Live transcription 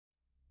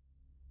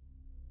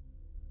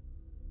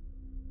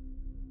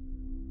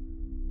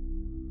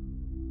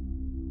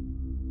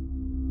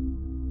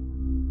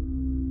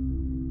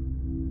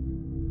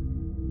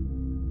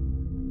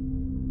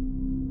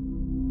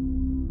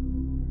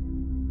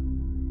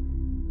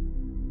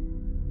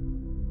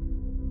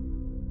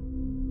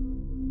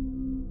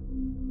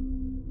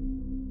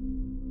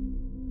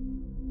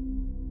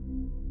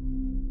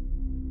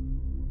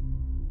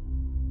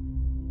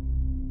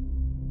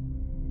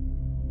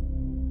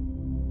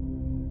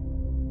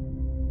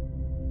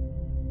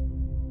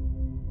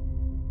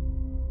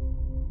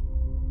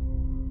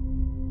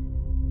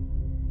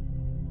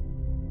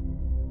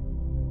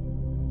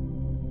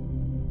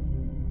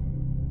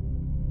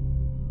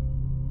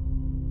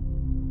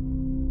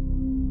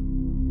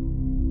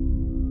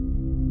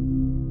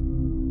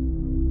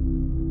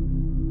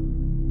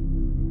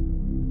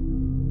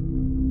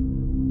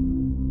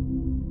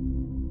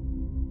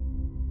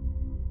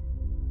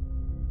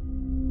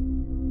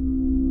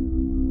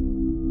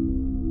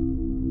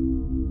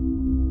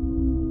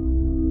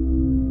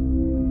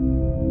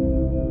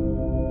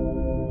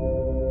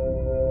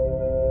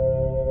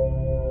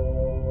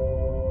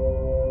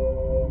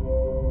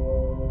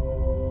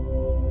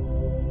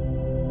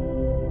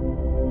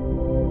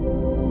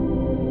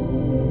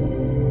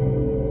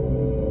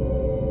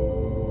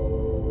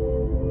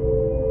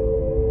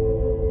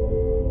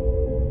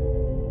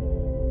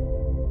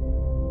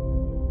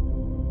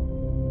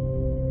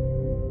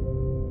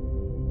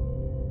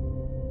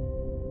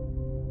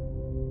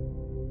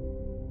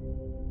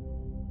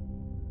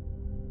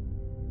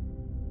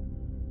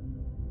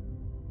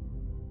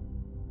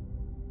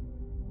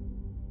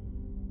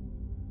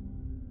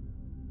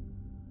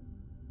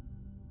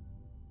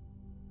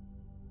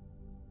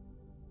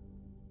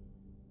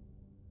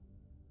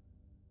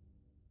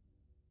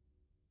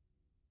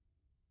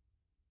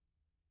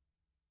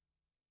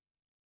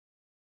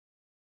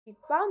you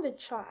found the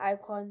chart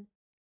icon,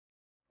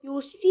 you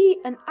will see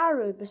an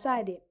arrow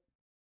beside it.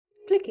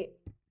 Click it.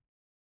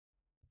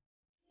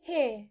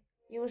 Here,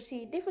 you will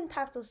see different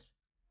types of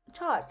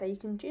charts that you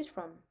can choose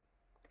from.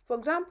 For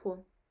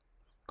example,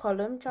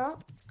 column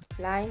chart,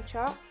 line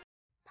chart,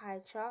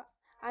 pie chart,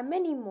 and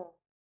many more.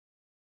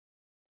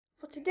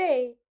 For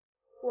today,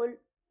 we'll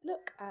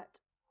look at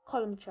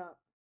column chart.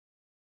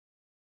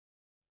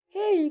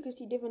 Here you can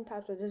see different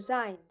types of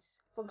designs.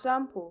 For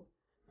example,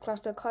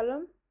 cluster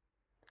column,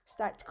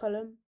 stacked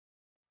column,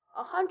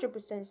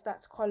 100%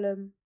 stacked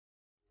column,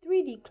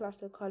 3D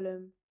cluster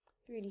column,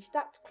 3D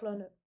stacked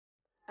column,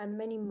 and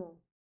many more.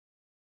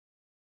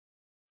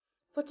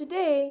 For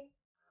today,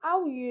 I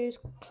will use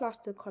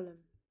cluster column.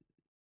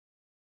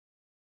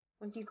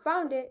 Once you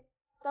found it,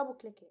 double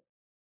click it.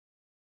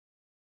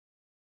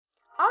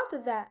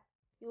 After that,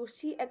 you will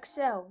see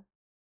Excel.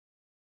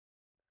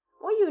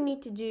 What you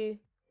need to do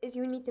is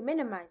you need to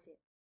minimize it.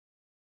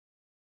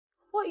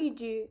 What you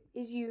do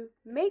is you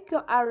make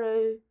your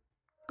arrow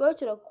go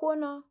to the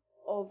corner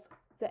of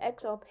the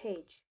Excel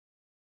page.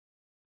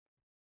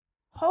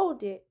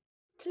 Hold it,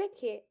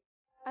 click it,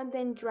 and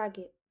then drag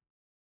it.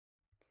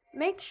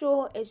 Make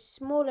sure it's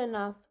small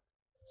enough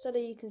so that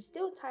you can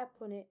still type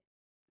on it,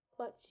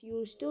 but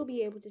you'll still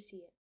be able to see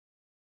it.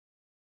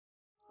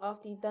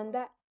 After you've done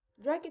that,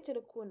 drag it to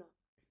the corner.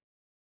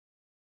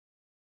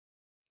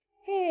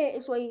 Here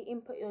is where you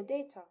input your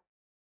data.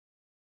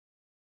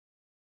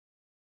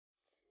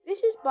 This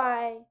is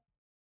by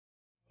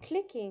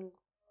clicking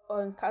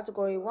on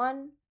category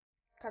 1,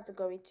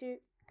 category 2,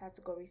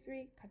 category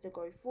 3,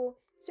 category 4,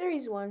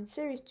 series 1,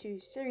 series 2,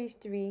 series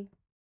 3,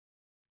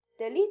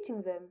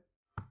 deleting them,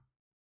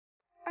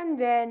 and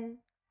then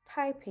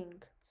typing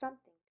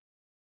something.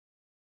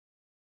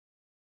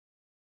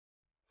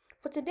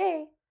 For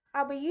today,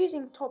 I'll be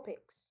using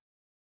topics.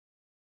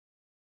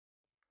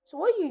 So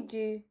what you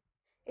do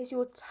is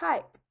you'll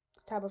type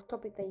the type of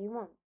topic that you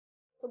want.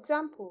 For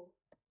example,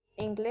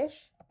 English,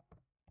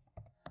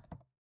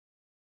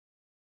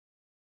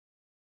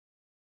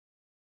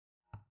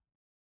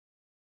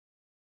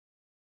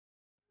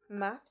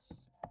 maths,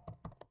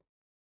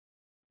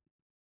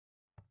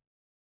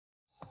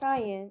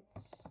 science,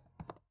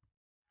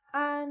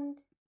 and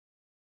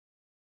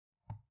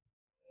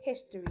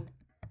history.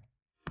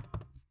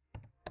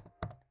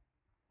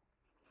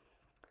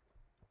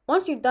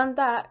 Once you've done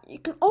that, you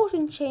can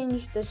also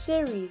change the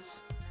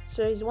series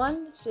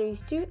 1,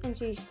 series 2, and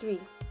series 3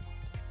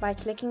 by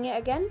clicking it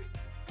again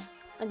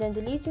and then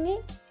deleting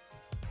it.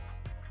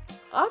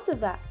 After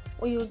that,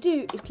 what you'll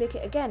do is click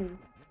it again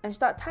and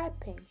start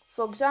typing.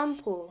 For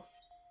example,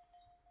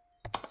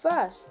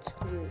 first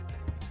group.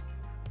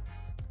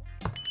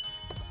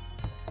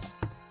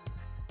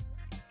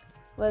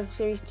 With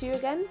series 2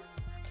 again,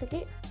 click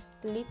it,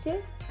 delete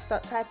it,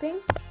 start typing,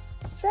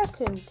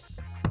 second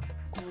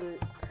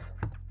group.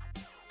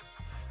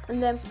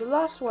 And then for the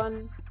last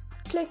one,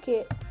 click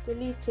it,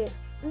 delete it,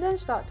 and then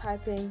start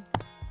typing,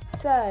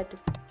 third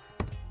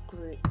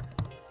group.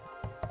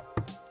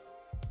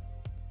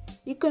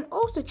 You can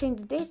also change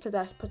the data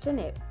that's put in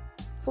it.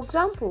 For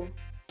example,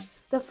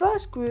 the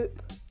first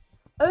group,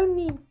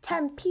 only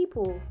 10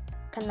 people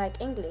can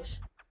like English,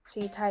 so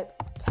you type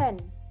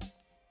 10.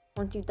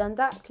 Once you've done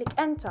that, click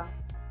enter,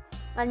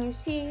 and you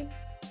see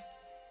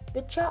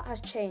the chart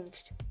has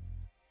changed.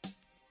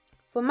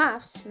 For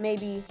maths,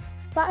 maybe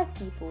 5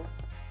 people.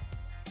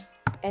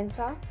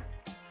 Enter.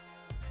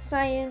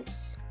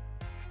 Science,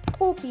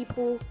 4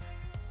 people,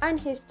 and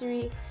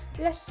history,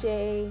 let's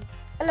say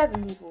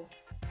 11 people.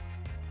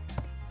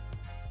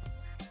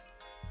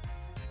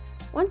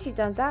 Once you've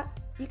done that,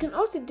 you can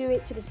also do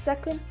it to the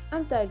second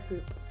and third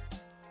group.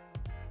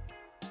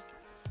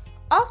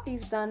 After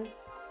you've done,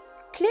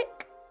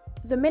 click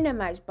the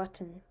minimize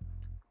button,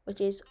 which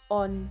is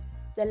on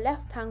the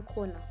left hand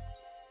corner.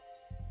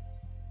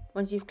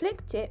 Once you've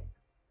clicked it,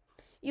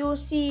 you will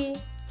see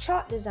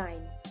chart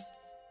design.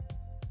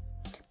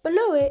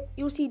 Below it,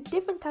 you'll see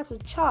different types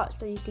of charts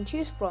that you can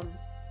choose from.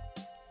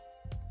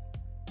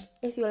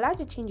 If you'd like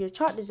to change your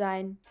chart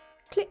design,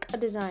 click a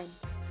design.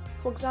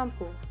 For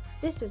example,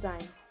 this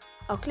design.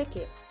 I'll click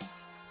it,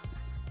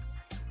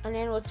 and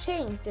then it will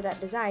change to that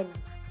design,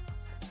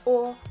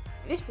 or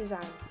this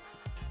design,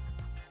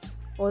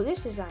 or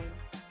this design,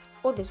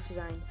 or this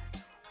design.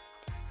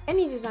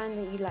 Any design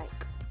that you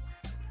like.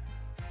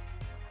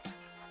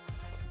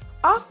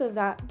 After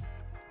that,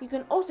 you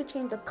can also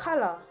change the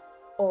color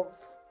of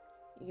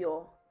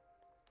your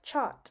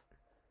chart.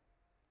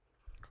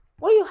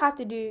 What you have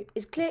to do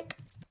is click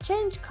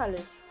change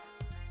colors.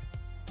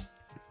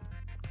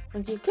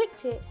 Once you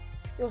clicked it,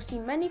 you'll see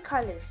many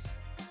colors.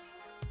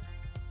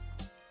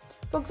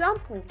 For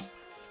example,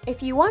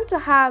 if you want to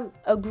have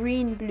a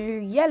green, blue,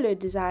 yellow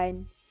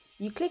design,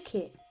 you click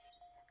it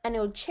and it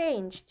will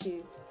change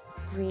to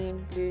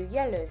green, blue,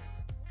 yellow.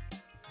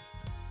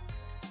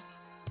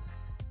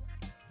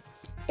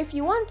 If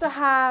you want to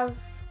have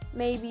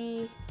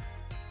maybe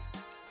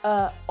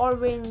a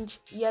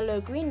orange,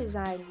 yellow, green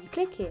design, you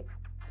click it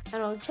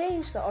and it'll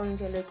change to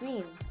orange, yellow,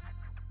 green.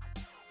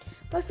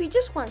 But if you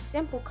just want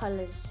simple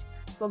colors,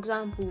 for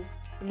example,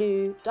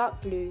 blue, dark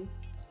blue,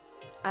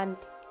 and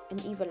an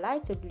even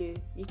lighter blue,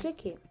 you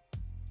click it.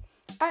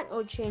 And it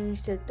will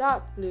change to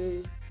dark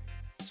blue,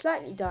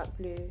 slightly dark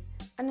blue,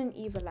 and an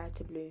even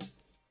lighter blue.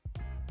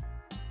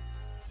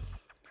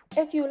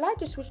 If you would like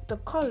to switch the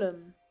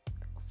column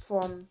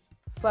from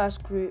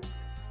first group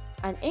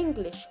and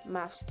English,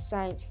 Maths,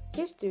 Science,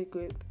 History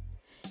group,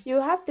 you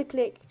will have to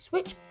click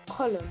Switch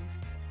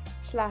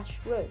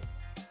Column/Row.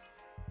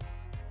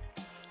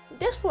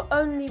 This will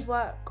only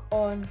work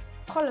on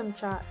column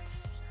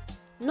charts,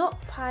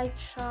 not pie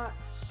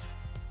charts,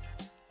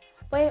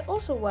 but it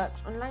also works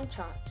on line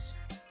charts.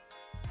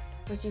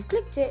 Once you've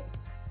clicked it,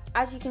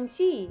 as you can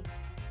see,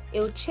 it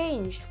will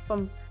change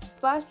from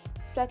first,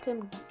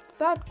 second,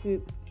 third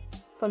group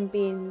from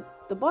being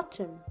the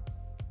bottom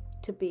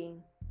to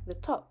being the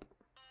top.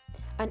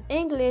 And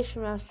English,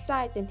 Maths,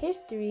 Science and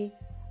History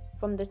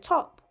from the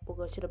top will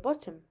go to the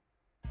bottom.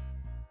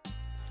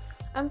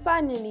 And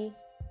finally,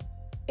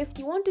 if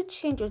you want to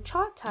change your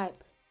chart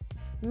type,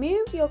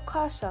 move your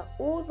cursor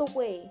all the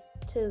way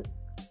to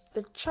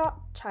the chart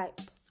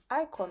type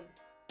icon,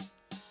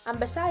 and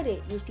beside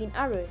it you'll see an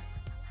arrow.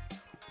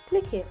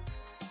 Click it.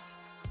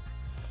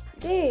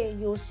 There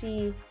you'll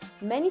see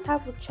many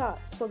types of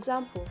charts, for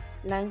example,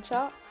 line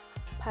chart,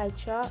 pie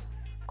chart,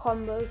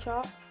 combo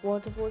chart,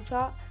 waterfall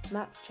chart,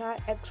 map chart,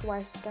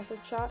 XY scatter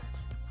chart,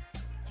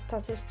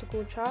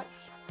 statistical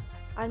charts,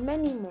 and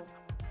many more.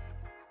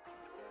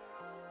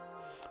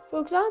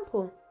 For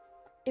example,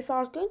 if I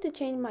was going to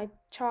change my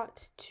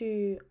chart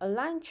to a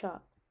line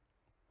chart,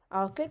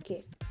 I'll click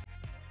it.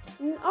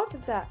 And after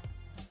that,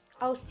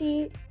 I'll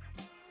see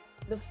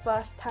the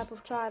first type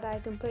of chart that I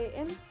can put it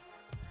in,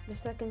 the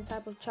second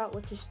type of chart,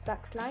 which is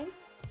stacked line,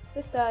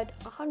 the third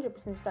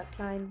 100% stacked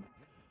line,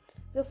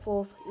 the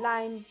fourth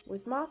line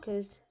with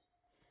markers,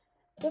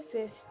 the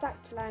fifth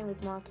stacked line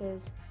with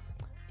markers,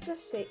 the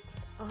sixth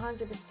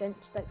 100%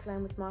 stacked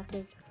line with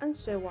markers, and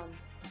so on.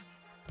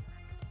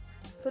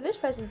 For this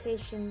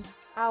presentation,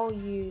 I'll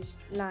use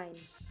line.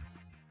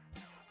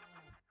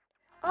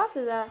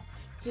 After that,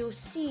 you'll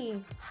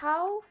see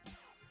how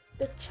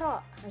the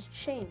chart has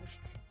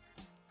changed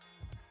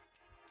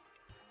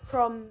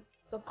from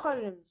the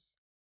columns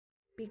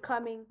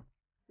becoming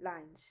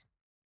lines.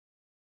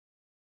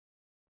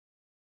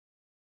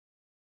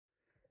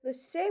 The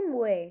same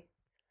way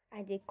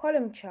I did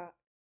column chart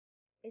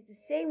is the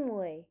same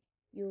way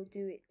you'll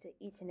do it to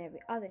each and every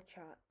other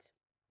chart.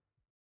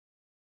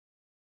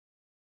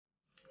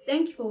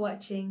 Thank you for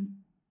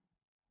watching.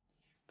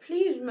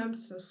 Please remember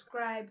to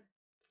subscribe,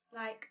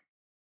 like,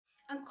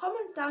 and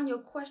comment down your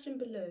question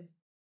below,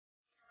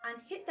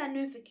 and hit that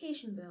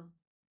notification bell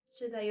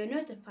so that you're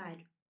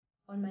notified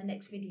on my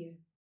next video.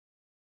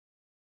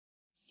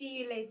 See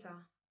you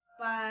later.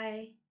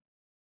 Bye.